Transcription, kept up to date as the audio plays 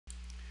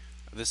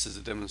This is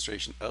a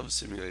demonstration of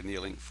simulated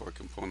annealing for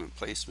component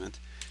placement,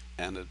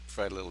 and to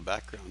provide a little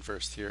background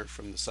first here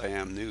from the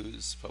Siam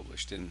News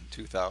published in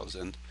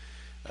 2000.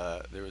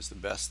 There was the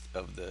best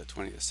of the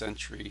 20th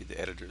century. The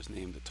editors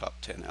named the top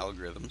 10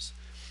 algorithms.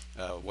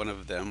 One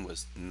of them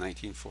was in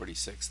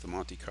 1946, the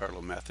Monte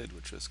Carlo method,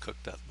 which was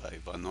cooked up by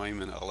von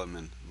Neumann, Ullem,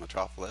 and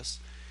Metropolis.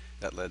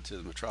 That led to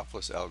the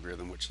Metropolis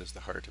algorithm, which is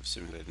the heart of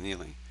simulated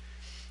annealing.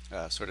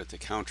 Sort of to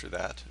counter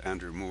that,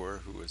 Andrew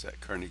Moore, who was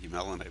at Carnegie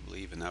Mellon, I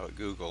believe, and now at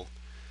Google,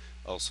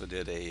 also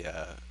did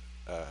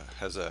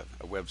has a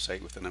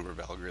website with a number of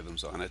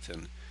algorithms on it,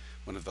 and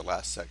one of the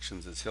last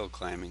sections is hill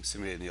climbing,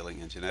 simulated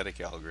annealing, and genetic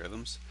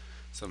algorithms.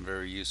 Some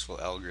very useful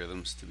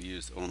algorithms to be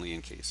used only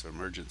in case of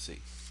emergency.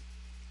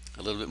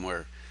 A little bit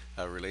more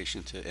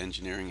relation to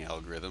engineering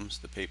algorithms.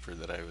 The paper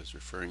that I was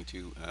referring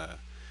to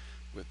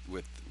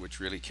which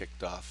really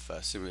kicked off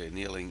simulated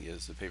annealing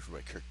is the paper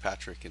by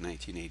Kirkpatrick in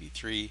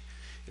 1983.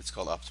 It's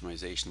called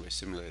Optimization by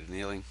Simulated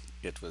Annealing.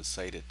 It was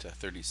cited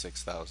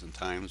 36,000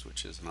 times,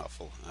 which is an a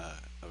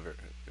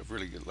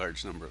really good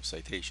large number of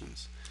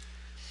citations.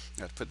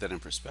 Now, to put that in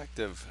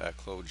perspective,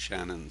 Claude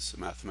Shannon's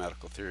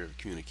mathematical theory of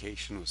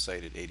communication was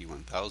cited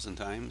 81,000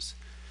 times.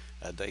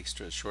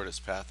 Dijkstra's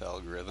shortest path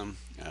algorithm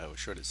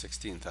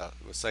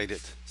was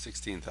cited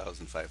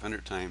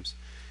 16,500 times,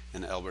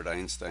 and Albert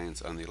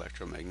Einstein's on the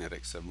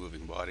electromagnetics of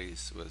moving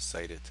bodies was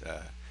cited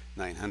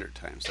 900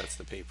 times. That's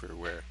the paper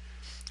where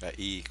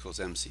E equals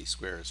mc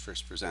squared is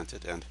first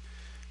presented,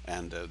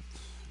 and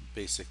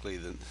basically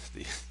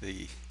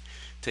the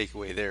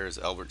takeaway there is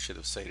Albert should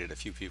have cited a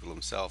few people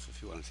himself if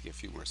he wanted to get a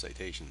few more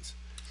citations.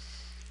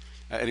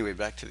 Anyway,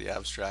 back to the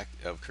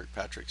abstract of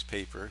Kirkpatrick's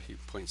paper. He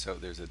points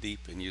out there's a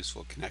deep and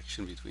useful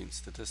connection between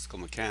statistical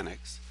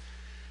mechanics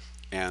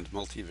and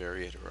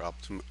multivariate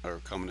or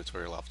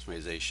combinatorial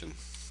optimization.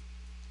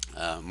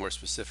 More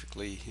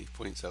specifically, he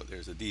points out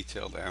there's a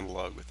detailed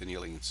analog with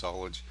annealing in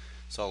solids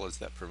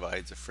that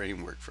provides a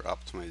framework for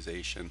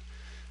optimization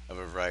of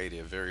a variety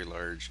of very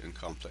large and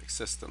complex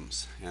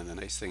systems. And the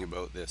nice thing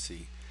about this,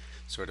 he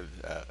sort of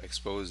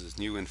exposes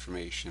new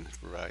information,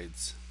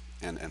 provides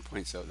and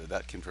points out that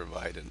that can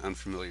provide an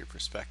unfamiliar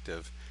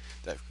perspective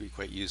that could be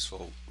quite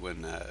useful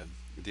when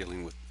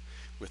dealing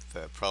with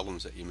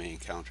problems that you may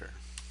encounter.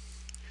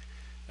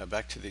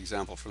 Back to the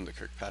example from the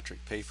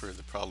Kirkpatrick paper,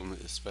 the problem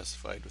is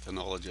specified with a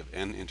knowledge of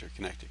n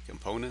interconnected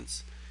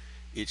components.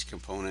 Each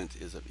component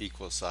is of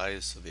equal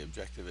size, so the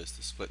objective is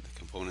to split the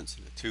components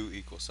into two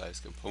equal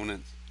sized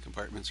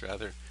compartments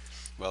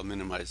while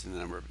minimizing the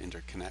number of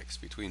interconnects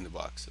between the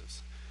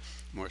boxes.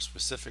 More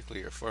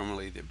specifically or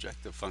formally, the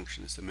objective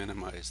function is to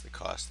minimize the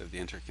cost of the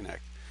interconnect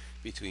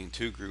between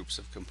two groups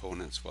of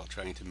components while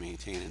trying to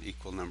maintain an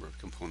equal number of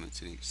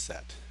components in each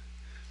set.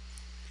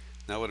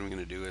 Now what I'm going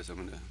to do is I'm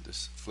going to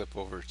just flip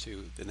over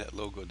to the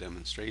Netlogo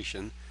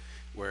demonstration,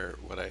 where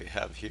what I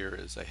have here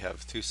is I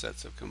have two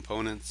sets of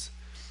components.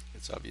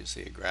 It's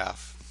obviously a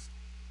graph.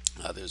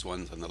 There's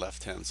ones on the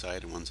left hand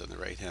side and ones on the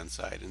right hand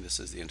side, and this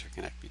is the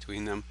interconnect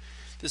between them.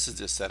 This is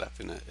just set up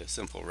in a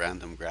simple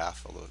random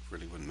graph, although it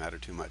really wouldn't matter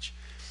too much.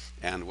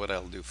 And what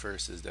I'll do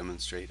first is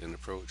demonstrate an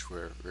approach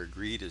where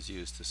greed is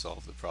used to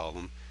solve the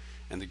problem.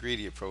 And the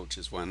greedy approach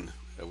is one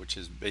which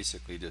is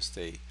basically just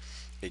a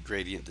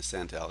gradient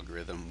descent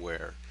algorithm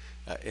where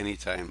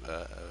anytime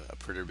a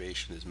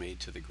perturbation is made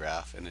to the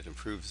graph and it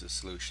improves the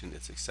solution,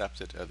 it's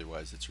accepted,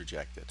 otherwise it's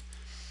rejected.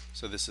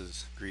 So this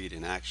is greed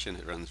in action.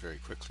 It runs very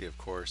quickly, of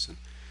course, and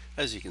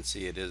as you can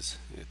see, it is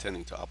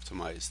tending to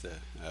optimize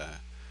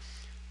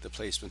the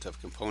placement of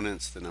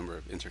components. The number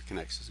of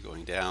interconnects is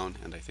going down,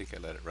 and I think I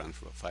let it run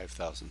for about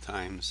 5,000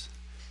 times,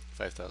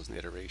 5,000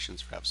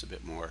 iterations, perhaps a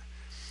bit more.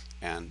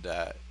 And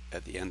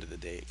at the end of the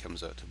day, it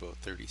comes out to about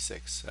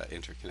 36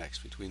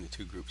 interconnects between the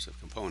two groups of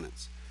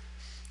components.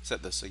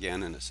 Set this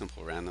again in a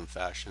simple random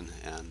fashion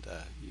and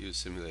use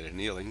simulated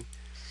annealing.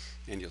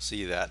 And you'll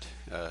see that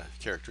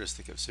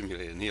characteristic of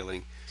simulated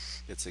annealing,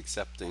 it's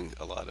accepting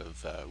a lot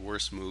of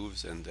worse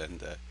moves, and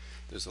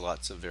there's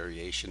lots of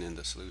variation in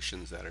the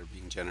solutions that are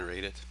being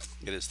generated.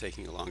 It is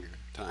taking a longer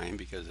time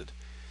because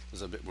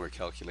there's a bit more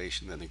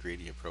calculation than the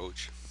greedy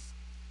approach.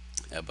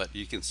 But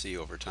you can see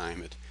over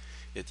time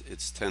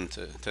it's tending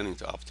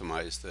to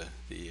optimize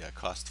the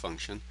cost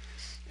function,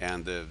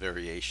 and the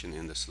variation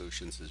in the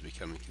solutions is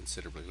becoming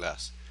considerably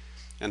less.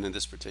 And in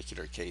this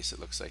particular case, it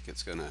looks like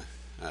it's going to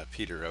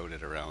peter out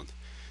at around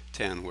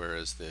 10,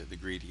 whereas the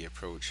greedy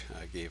approach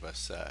gave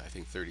us, I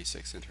think,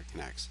 36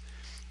 interconnects.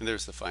 And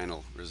there's the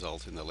final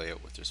result in the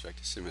layout with respect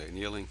to simulated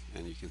annealing,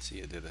 and you can see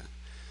it did a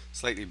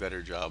slightly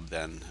better job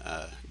than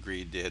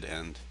greed did,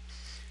 and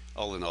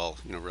all in all,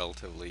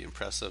 relatively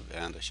impressive.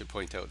 And I should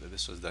point out that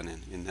this was done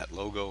in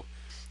Netlogo,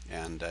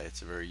 and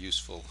it's a very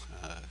useful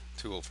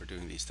tool for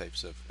doing these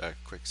types of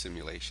quick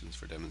simulations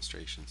for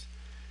demonstrations.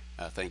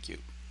 Thank you.